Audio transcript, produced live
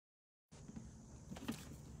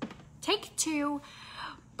take two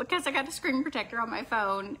because I got a screen protector on my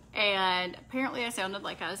phone and apparently I sounded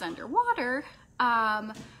like I was underwater.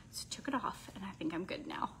 So took it off and I think I'm good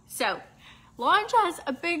now. So Launch has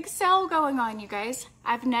a big sale going on, you guys.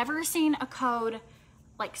 I've never seen a code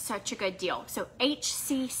like such a good deal. So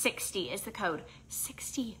HC60 is the code.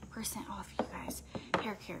 60% off, you guys.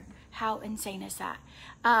 Hair care. How insane is that?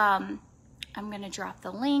 I'm gonna drop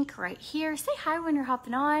the link right here. Say hi when you're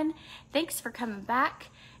hopping on. Thanks for coming back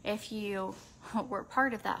if you were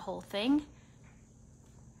part of that whole thing.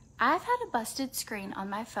 I've had a busted screen on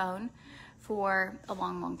my phone for a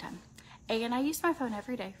long time. And I use my phone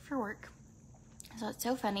every day for work. So it's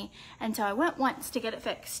so funny. And so I went once to get it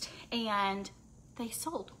fixed and they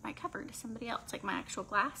sold my cover to somebody else, like my actual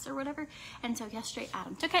glass or whatever. And so yesterday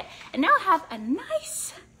Adam took it and now I have a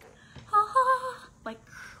nice, like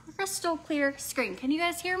crystal clear screen. Can you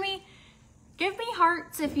guys hear me? Give me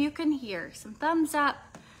hearts if you can hear. Some thumbs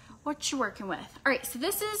up. What you working with? All right, so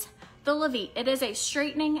this is the Levite. It is a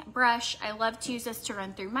straightening brush. I love to use this to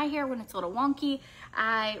run through my hair when it's a little wonky.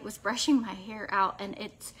 I was brushing my hair out and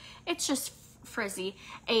it's just frizzy.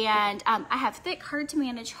 And I have thick, hard to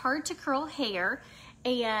manage, hard to curl hair.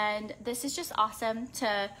 And this is just awesome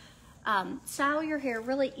to style your hair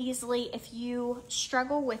really easily. If you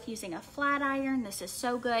struggle with using a flat iron, this is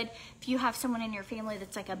so good. If you have someone in your family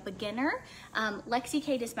that's like a beginner, Lexi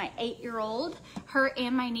Kate is my 8-year-old. Her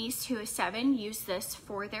and my niece, who is 7, use this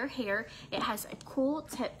for their hair. It has a cool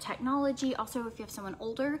tip technology. Also, if you have someone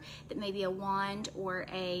older that maybe a wand or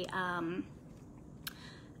a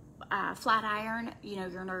flat iron, you know,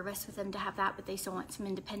 you're nervous with them to have that, but they still want some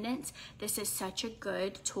independence. This is such a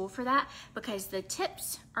good tool for that because the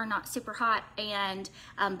tips are not super hot and,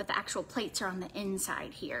 but the actual plates are on the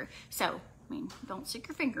inside here. So, I mean, don't stick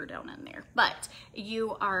your finger down in there, but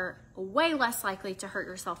you are way less likely to hurt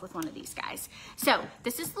yourself with one of these guys. So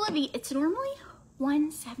this is the Levite. It's normally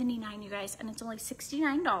 $179, you guys, and it's only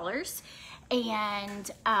 $69.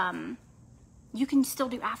 And, you can still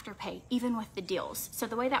do Afterpay even with the deals. So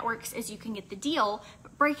the way that works is you can get the deal,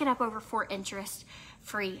 but break it up over 4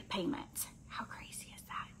 interest-free payments. How crazy is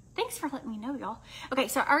that? Thanks for letting me know, y'all. Okay,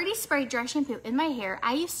 so I already sprayed dry shampoo in my hair.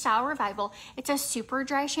 I use Style Revival. It's a super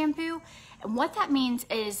dry shampoo. And what that means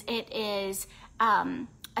is it is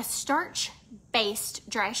a starch-based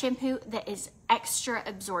dry shampoo that is extra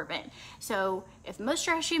absorbent. So if most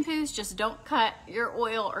dry shampoos just don't cut your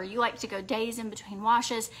oil or you like to go days in between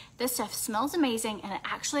washes, this stuff smells amazing and it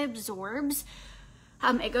actually absorbs.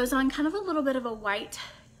 It goes on kind of a little bit of a white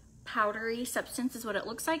powdery substance is what it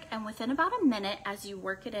looks like, and within about a minute as you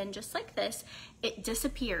work it in just like this, it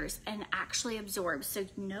disappears and actually absorbs, so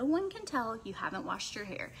no one can tell you haven't washed your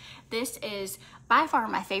hair. This is by far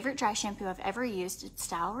my favorite dry shampoo I've ever used. It's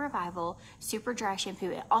Style Revival Super Dry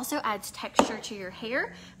Shampoo. It also adds texture to your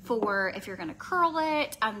hair for if you're gonna curl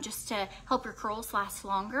it, just to help your curls last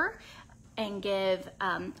longer and give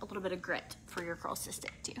a little bit of grit for your curls to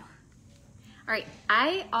stick to. All right,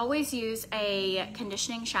 I always use a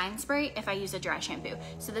conditioning shine spray if I use a dry shampoo.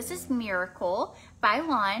 So this is Miracle by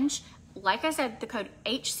Launch. Like I said, the code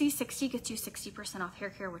HC60 gets you 60% off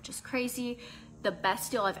hair care, which is crazy. The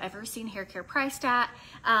best deal I've ever seen hair care priced at.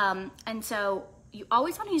 And so you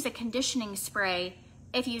always want to use a conditioning spray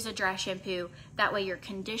if you use a dry shampoo. That way you're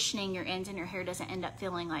conditioning your ends and your hair doesn't end up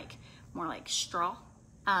feeling like more like straw.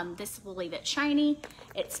 This will leave it shiny.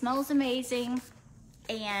 It smells amazing.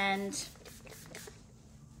 And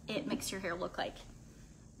it makes your hair look like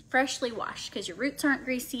freshly washed because your roots aren't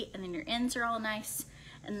greasy and then your ends are all nice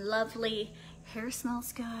and lovely. Hair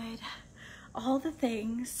smells good. All the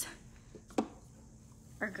things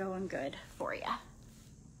are going good for you.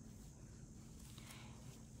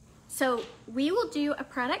 So we will do a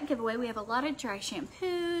product giveaway. We have a lot of dry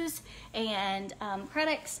shampoos and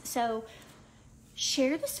products. So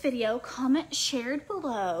share this video, comment shared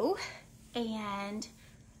below, and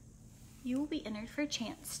you will be entered for a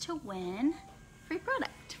chance to win free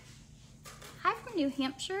product. Hi from New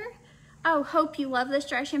Hampshire. Oh, hope you love this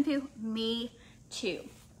dry shampoo. Me too.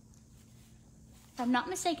 If I'm not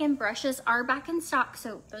mistaken, brushes are back in stock.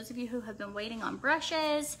 So those of you who have been waiting on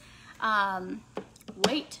brushes,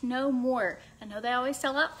 wait no more. I know they always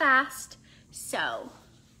sell out fast. So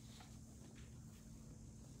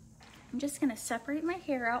I'm just gonna separate my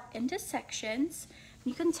hair out into sections.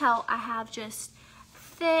 You can tell I have just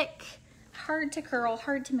thick, hard to curl,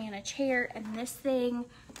 hard to manage hair, and this thing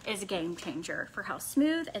is a game changer for how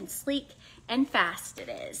smooth and sleek and fast it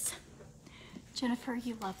is. Jennifer,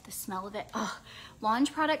 you love the smell of it. Oh,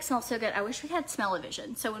 Launch products smell so good. I wish we had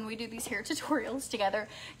smell-o-vision. So when we do these hair tutorials together,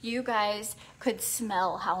 you guys could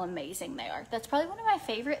smell how amazing they are. That's probably one of my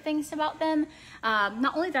favorite things about them.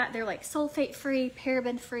 Not only that, they're like sulfate-free,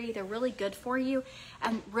 paraben-free. They're really good for you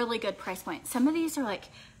and really good price point. Some of these are like,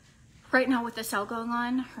 right now with the sale going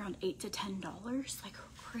on, around $8 to $10, like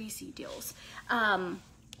crazy deals. And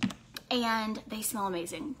they smell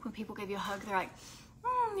amazing. When people give you a hug, they're like,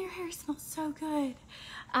 your hair smells so good.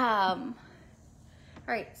 All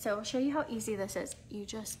right, so I'll show you how easy this is. You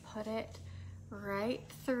just put it right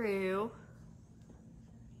through,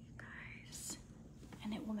 guys,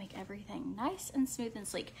 and it will make everything nice and smooth and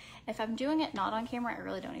sleek. If I'm doing it not on camera, I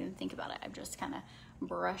really don't even think about it. I just kind of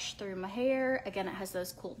brush through my hair. Again, it has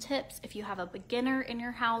those cool tips. If you have a beginner in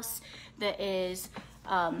your house that is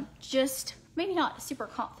just maybe not super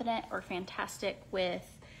confident or fantastic with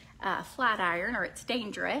flat iron, or it's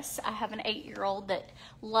dangerous. I have an 8-year-old that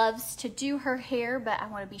loves to do her hair, but I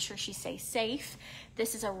want to be sure she stays safe.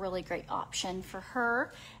 This is a really great option for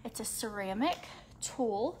her. It's a ceramic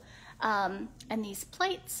tool, and these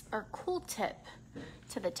plates are cool tip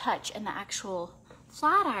to the touch, and the actual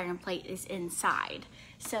flat iron plate is inside.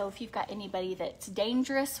 So if you've got anybody that's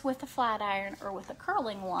dangerous with a flat iron or with a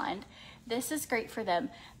curling wand, this is great for them.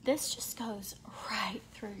 This just goes right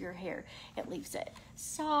through your hair. It leaves it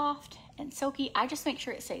soft and silky. I just make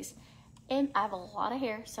sure it stays in. I have a lot of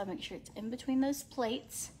hair, so I make sure it's in between those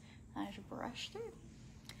plates. I just brush through.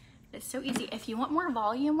 It's so easy. If you want more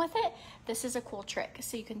volume with it, this is a cool trick.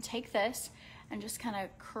 So you can take this and just kind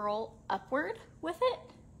of curl upward with it,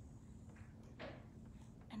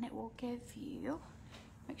 and it will give you,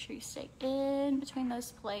 make sure you stay in between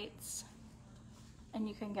those plates, and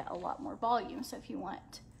you can get a lot more volume. So if you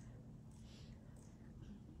want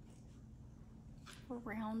a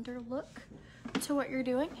rounder look to what you're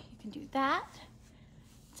doing, you can do that.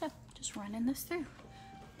 So just running this through.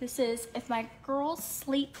 This is, if my girls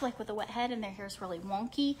sleep like with a wet head and their hair's really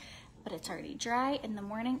wonky, but it's already dry in the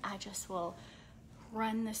morning, I just will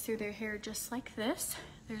run this through their hair just like this.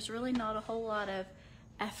 There's really not a whole lot of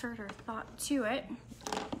effort or thought to it,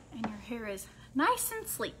 and your hair is nice and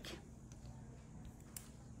sleek.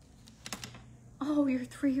 Oh, your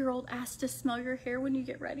 3-year-old asked to smell your hair when you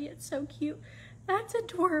get ready. It's so cute. That's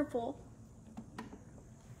adorable.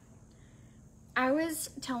 I was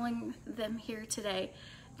telling them here today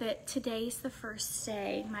that today's the first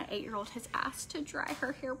day my 8-year-old has asked to dry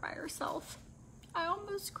her hair by herself. I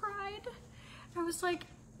almost cried. I was like,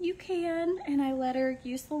 you can, and I let her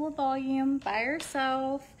use the little volume by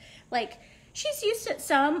herself. Like, she's used it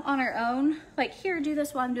some on her own, like, here, do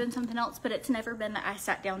this while I'm doing something else, but it's never been that I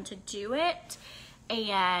sat down to do it.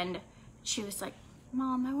 And she was like,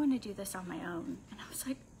 Mom, I want to do this on my own. And I was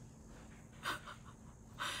like,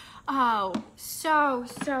 oh, so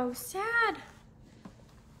sad.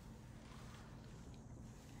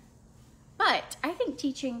 But I think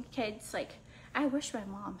teaching kids, like, I wish my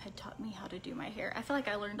mom had taught me how to do my hair. I feel like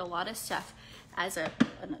I learned a lot of stuff as an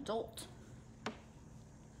adult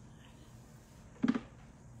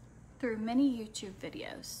through many YouTube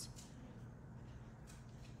videos.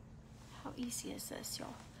 How easy is this,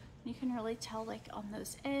 y'all? You can really tell, like, on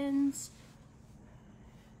those ends,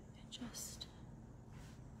 it just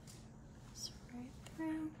goes right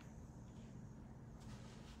through.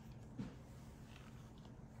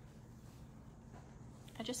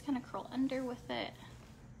 I just kind of curl under with it.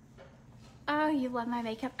 Oh, you love my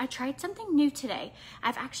makeup. I tried something new today.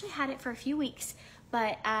 I've actually had it for a few weeks,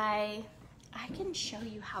 but I can show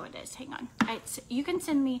you how it is. Hang on. You can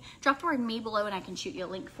send me, drop the word me below, and I can shoot you a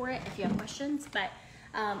link for it if you have questions, but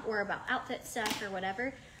or about outfit stuff or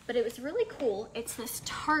whatever. But it was really cool. It's this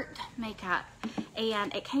Tarte makeup,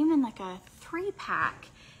 and it came in like a 3-pack,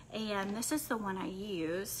 and this is the one I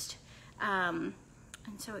used. And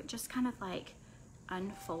so it just kind of like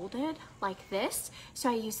unfolded like this. So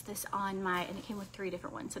I used this on my, and it came with 3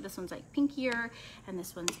 different ones. So this one's like pinkier, and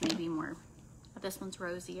this one's maybe more, this one's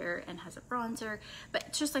rosier and has a bronzer, but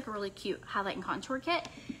it's just like a really cute highlight and contour kit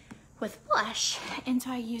with blush. And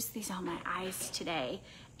so I used these on my eyes today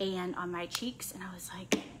and on my cheeks, and I was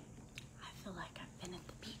like, I feel like I've been at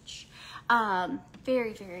the beach.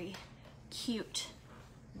 Very, very cute,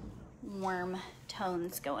 warm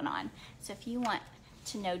tones going on. So if you want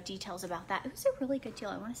to know details about that, it was a really good deal.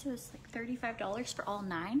 I want to say it was like $35 for all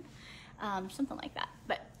 9, something like that.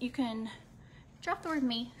 But you can drop the word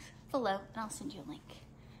me below and I'll send you a link.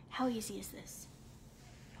 How easy is this?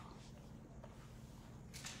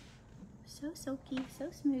 So silky, so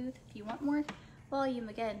smooth. If you want more volume,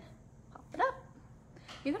 again, pop it up.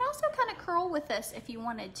 You can also kind of curl with this if you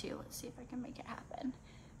wanted to. Let's see if I can make it happen.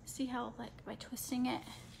 See how like by twisting it,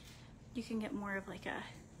 you can get more of like a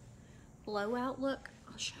blowout look.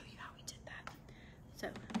 I'll show you how we did that. So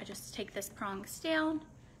I just take this prongs down,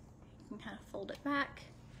 you can kind of fold it back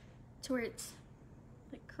to where it's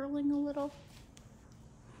like curling a little.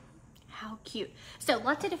 How cute. So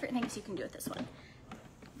lots of different things you can do with this one.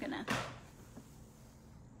 I'm gonna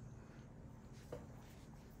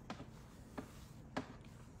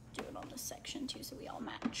do it on this section too so we all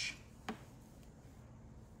match.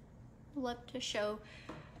 Love to show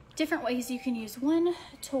different ways you can use one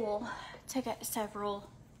tool to get several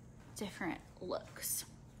different looks.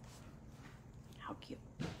 How cute.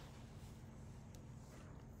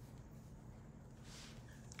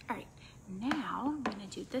 All right, now I'm gonna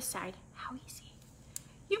do this side. How easy.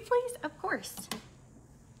 You please, of course.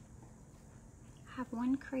 Have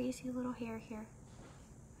one crazy little hair here.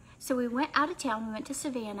 So we went out of town, we went to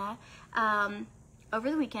Savannah over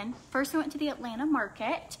the weekend. First we went to the Atlanta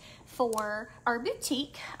market for our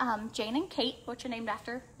boutique, Jane and Kate, which are named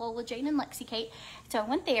after Lola Jane and Lexi Kate. So I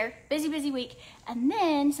went there, busy week. And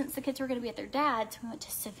then since the kids were gonna be at their dad's, we went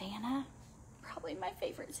to Savannah, probably my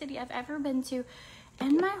favorite city I've ever been to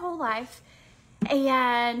in my whole life.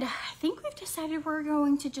 And I think we've decided we're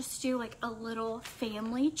going to just do like a little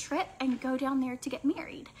family trip and go down there to get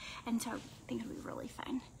married. And so I think it'll be really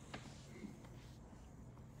fun.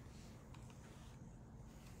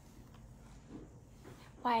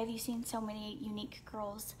 Why have you seen so many Unique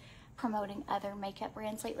girls promoting other makeup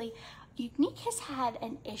brands lately? Unique has had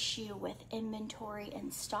an issue with inventory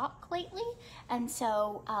and stock lately. And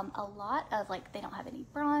so a lot of like, they don't have any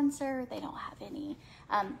bronzer, they don't have any,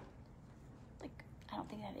 I don't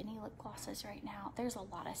think they have any lip glosses right now. There's a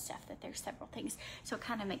lot of stuff that there's several things. So it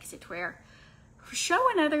kind of makes it to where we're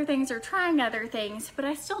showing other things or trying other things, but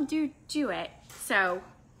I still do it. So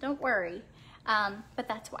don't worry. But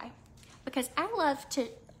that's why, because I love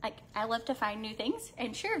to find new things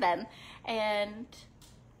and share them. And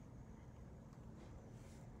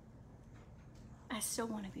I still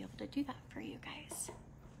want to be able to do that for you guys.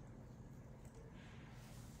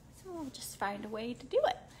 So we'll just find a way to do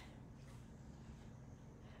it.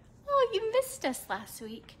 Oh, you missed us last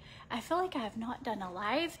week. I feel like I have not done a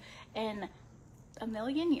live in a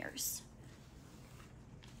million years.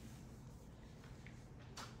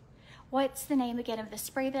 What's the name again of the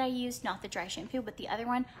spray that I used? Not the dry shampoo, but the other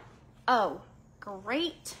one. Oh,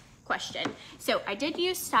 great question. So I did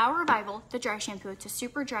use Style Revival, the dry shampoo. It's a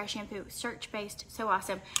super dry shampoo, starch-based, so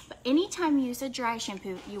awesome. But anytime you use a dry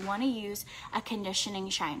shampoo, you want to use a conditioning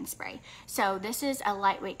shine spray. So this is a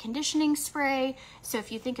lightweight conditioning spray. So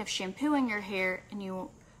if you think of shampooing your hair and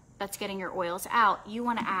that's getting your oils out, you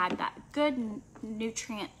want to add that good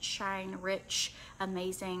nutrient shine rich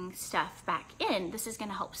amazing stuff back in. This is going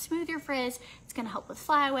to help smooth your frizz. It's going to help with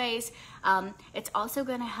flyaways. It's also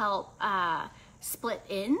going to help split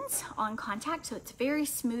ends on contact, so it's very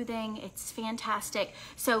smoothing. It's fantastic.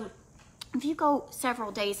 So if you go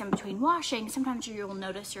several days in between washing, sometimes you'll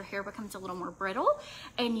notice your hair becomes a little more brittle.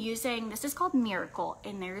 And using, this is called Miracle,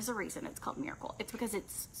 and there's a reason it's called Miracle. It's because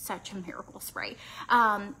it's such a miracle spray.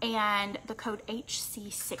 And the code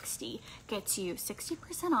HC60 gets you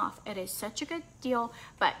 60% off. It is such a good deal,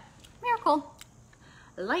 but Miracle,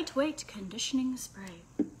 lightweight conditioning spray.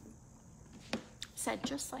 Said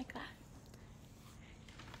just like that.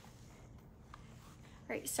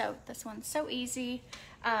 Right, so this one's so easy.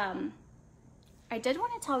 I did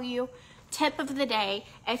want to tell you, tip of the day,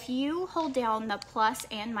 if you hold down the plus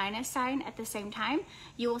and minus sign at the same time,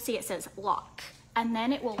 you will see it says lock, and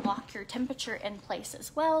then it will lock your temperature in place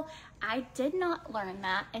as well. I did not learn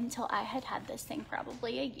that until I had this thing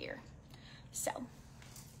probably a year. So,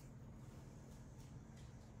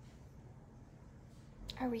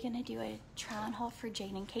 are we gonna do a try on haul for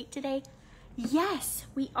Jane and Kate today? Yes,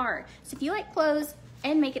 we are. So if you like clothes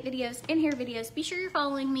and makeup videos and hair videos, be sure you're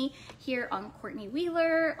following me here on Cortney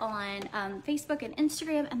Wheeler on Facebook and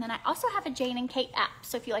Instagram. And then I also have a Jane and Kate app.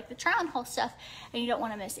 So if you like the try on haul stuff and you don't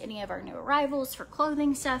want to miss any of our new arrivals for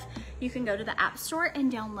clothing stuff, you can go to the app store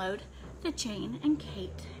and download the Jane and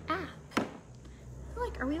Kate app. I feel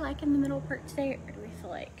like, are we liking the middle part today, or do we feel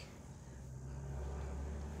like,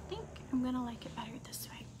 I think I'm gonna like it better this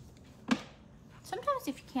way. Sometimes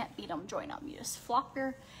if you can't beat them, join them. You just flop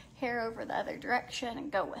your hair over the other direction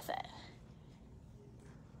and go with it.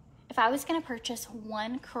 If I was gonna purchase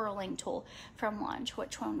one curling tool from Launch,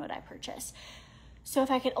 which one would I purchase? So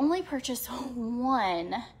if I could only purchase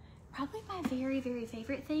one, probably my very, very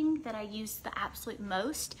favorite thing that I use the absolute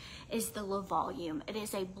most is the Le Volume. It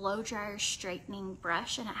is a blow dryer straightening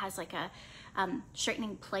brush, and it has like a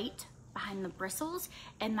straightening plate behind the bristles,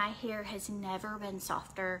 and my hair has never been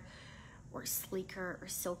softer or sleeker or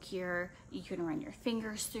silkier. You can run your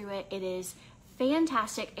fingers through it. It is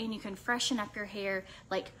fantastic, and you can freshen up your hair.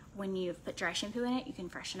 Like when you've put dry shampoo in it, you can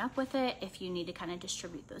freshen up with it if you need to kind of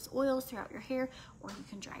distribute those oils throughout your hair, or you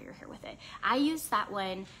can dry your hair with it. I use that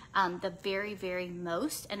one the very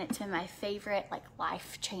most, and it's been my favorite, like,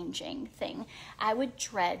 life-changing thing. I would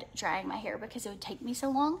dread drying my hair because it would take me so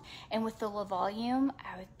long, and with the Le Volume,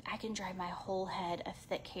 I can dry my whole head of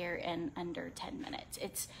thick hair in under 10 minutes.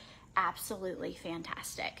 It's absolutely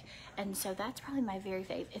fantastic. And so that's probably my very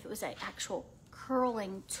fave. If it was an actual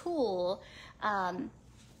curling tool,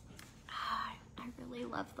 I really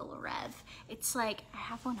love the Lorev. It's like, I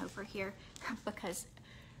have one over here because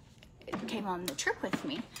it came on the trip with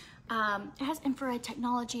me. It has infrared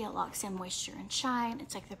technology. It locks in moisture and shine.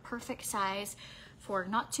 It's like the perfect size for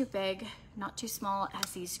not too big, not too small. It has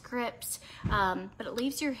these grips, but it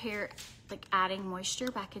leaves your hair like adding moisture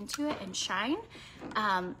back into it and shine.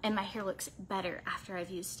 And my hair looks better after I've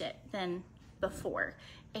used it than before.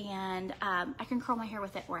 And I can curl my hair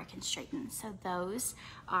with it, or I can straighten. So those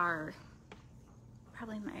are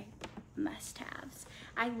probably my must-haves.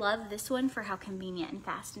 I love this one for how convenient and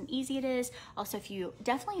fast and easy it is. Also, if you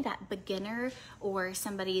definitely that beginner, or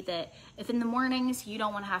somebody that if in the mornings you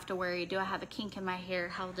don't want to have to worry, do I have a kink in my hair,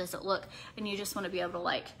 how does it look, and you just want to be able to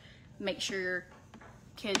like make sure your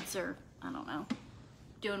kids are, I don't know,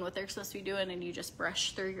 doing what they're supposed to be doing, and you just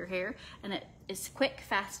brush through your hair and it is quick,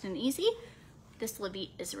 fast, and easy. This Levite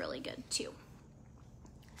is really good too.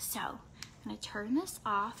 So I'm gonna turn this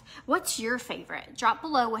off. What's your favorite? Drop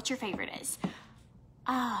below what your favorite is.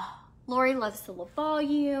 Lori loves the Le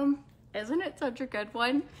Volume. Isn't it such a good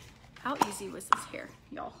one? How easy was this hair,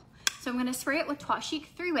 y'all? So I'm gonna spray it with Twa Chic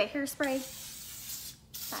 3-way hairspray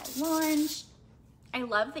by Lunge. I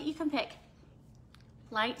love that you can pick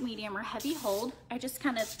light, medium, or heavy hold. I just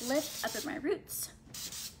kind of lift up at my roots.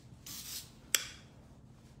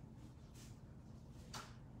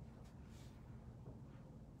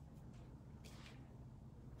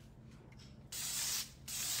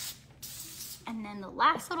 And then the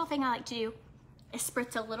last little thing I like to do is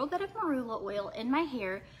spritz a little bit of marula oil in my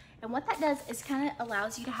hair. And what that does is kind of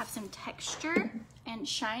allows you to have some texture and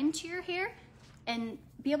shine to your hair, and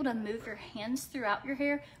be able to move your hands throughout your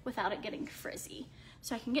hair without it getting frizzy.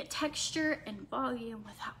 So I can get texture and volume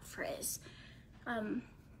without frizz. And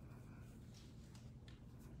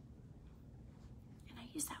I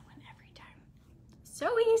use that one every time.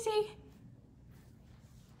 So easy,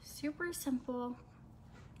 super simple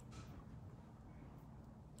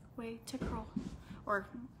way to curl, or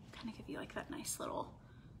kind of give you like that nice little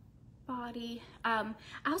body. I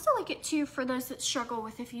also like it too for those that struggle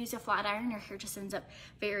with, if you use a flat iron, your hair just ends up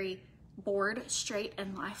very bored, straight,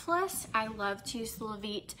 and lifeless. I love to use the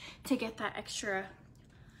Levite to get that extra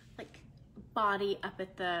like body up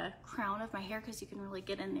at the crown of my hair, because you can really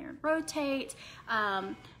get in there and rotate,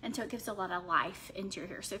 and so it gives a lot of life into your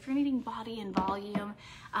hair. So if you're needing body and volume,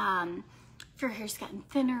 if your hair's gotten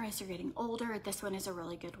thinner as you're getting older, this one is a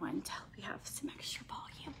really good one to help you have some extra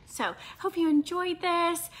volume. So hope you enjoyed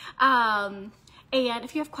this. And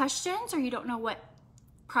if you have questions, or you don't know what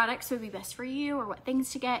products would be best for you, or what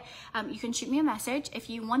things to get, you can shoot me a message. If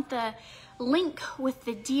you want the link with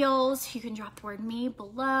the deals, you can drop the word "me"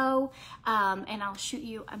 below, and I'll shoot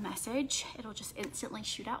you a message. It'll just instantly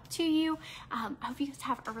shoot out to you. I hope you guys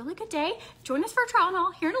have a really good day. Join us for a trial and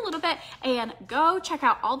haul here in a little bit, and go check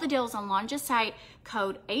out all the deals on Longe's site.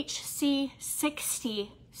 Code HC60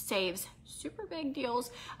 saves super big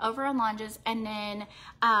deals over on Longe's. And then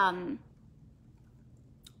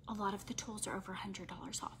a lot of the tools are over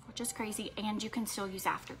 $100 off, which is crazy, and you can still use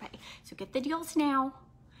Afterpay. So get the deals now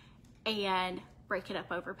and break it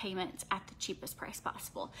up over payments at the cheapest price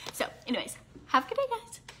possible. So anyways, have a good day,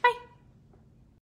 guys. Bye.